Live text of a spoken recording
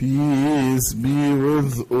Peace be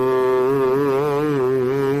with all.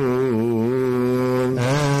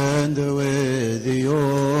 And with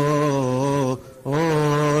your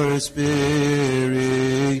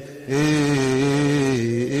spirit.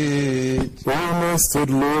 O Master,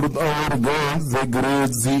 Lord our God, the great,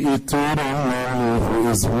 the eternal, who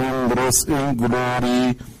is wondrous in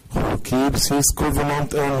glory, who keeps his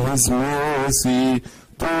covenant and his mercy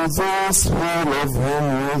to those who love him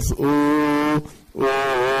with all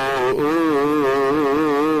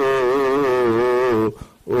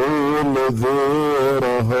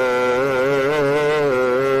their heart.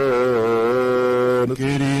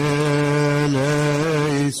 Kyrie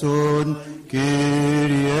eleison,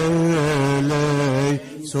 Kyrie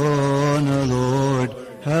eleison, Lord,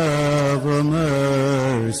 have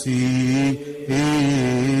mercy.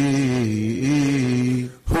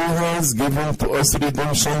 Who has given to us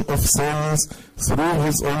redemption of sins through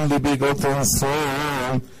his only begotten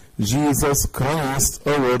Son, Jesus Christ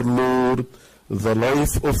our Lord, the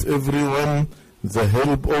life of everyone, the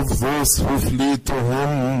help of those who flee to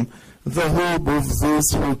him, the hope of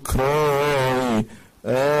those who cry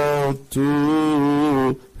out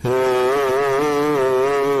to him.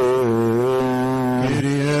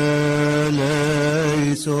 Kyrie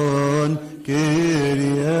eleison,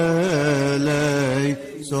 Kyrie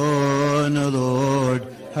eleison, Lord,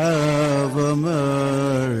 have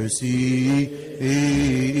mercy.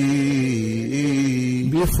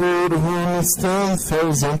 Before whom stand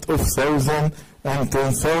thousands of thousands and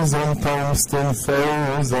 10,000 times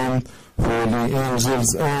 10,000 holy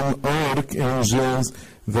angels and archangels,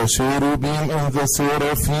 the cherubim and the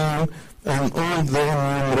seraphim, and all the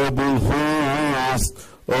innumerable host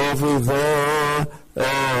of the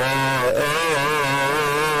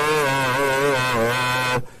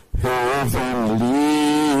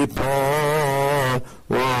heavenly powers.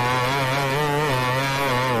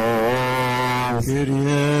 Kyrie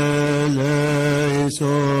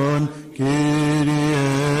eleison, Kyrie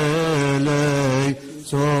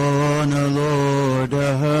eleison, Lord,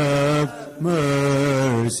 have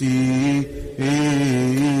mercy.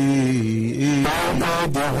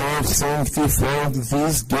 God, you have sanctified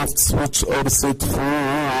these gifts which are set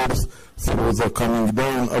forth through the coming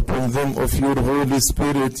down upon them of your Holy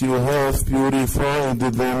Spirit. You have purified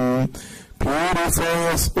them.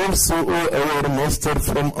 Purify us also, O our Master,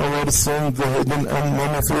 from our sin, the hidden and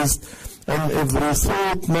manifest, and every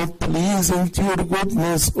thought not pleasing to your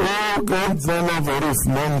goodness, O God, the lover of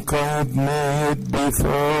mankind, may it be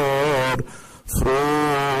far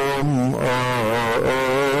from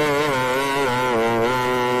us.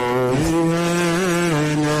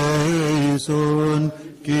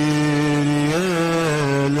 Kyrie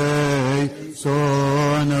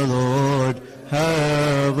eleison, Lord,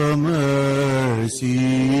 have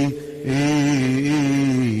mercy.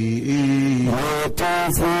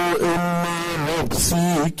 وطوفوا إنا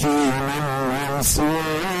نبسيك من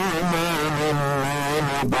سوما من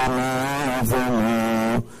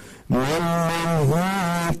بناذنا من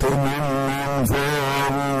هوت من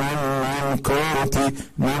ذال من كرتي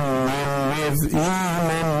من نذئي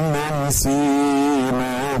من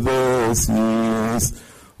سينا ذاسيس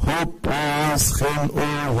hoppas gen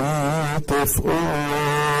ohatif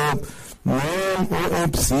op men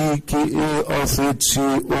oepsiki asitsi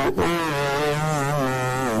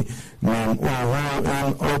oai men oha en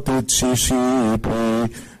atitsi shipi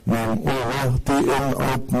men ohti en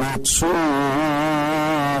atmatsovi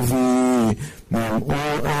men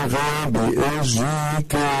oagabi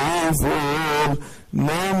ejikevol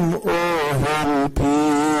men ohelpi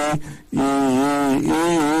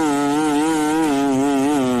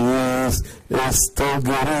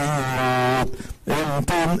استجريت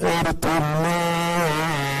انتم ارتمان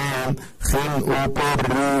خلقوا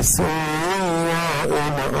بالرسايا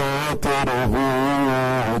ان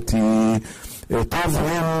اطرهوتي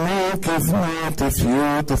اتفهمني كيف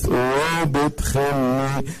ناتفيوت ثوابت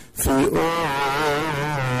خلني في اوعي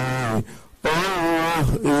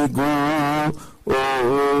الله ايجو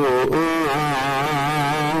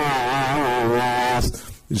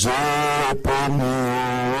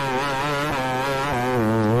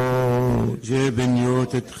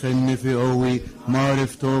جبنيوت تخن في قوي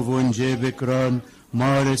معرف توفون جبكران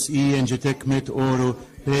مارس اين جتكمت اورو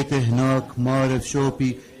بيت هناك معرف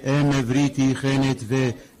شوبي ام فريتي خانت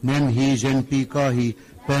في نمهي جن بيكاهي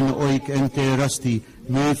بن اويك انت رستي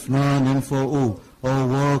نيف نان انفو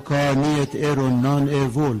او واكا نيت ايرون نان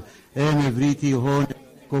ايفول ام فريتي هون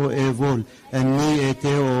كو ايفول اني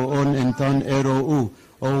اتيو اون انتان ايرو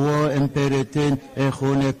او امبريتين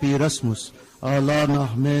اخون بيرسموس Allah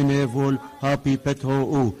nahmene vol happy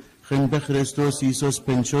petho خن بخريستوس يسوس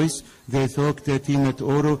بنشويس ذي ثوك تتيمت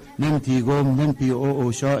أورو نمتي قوم نمبي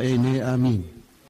أو شائني آمين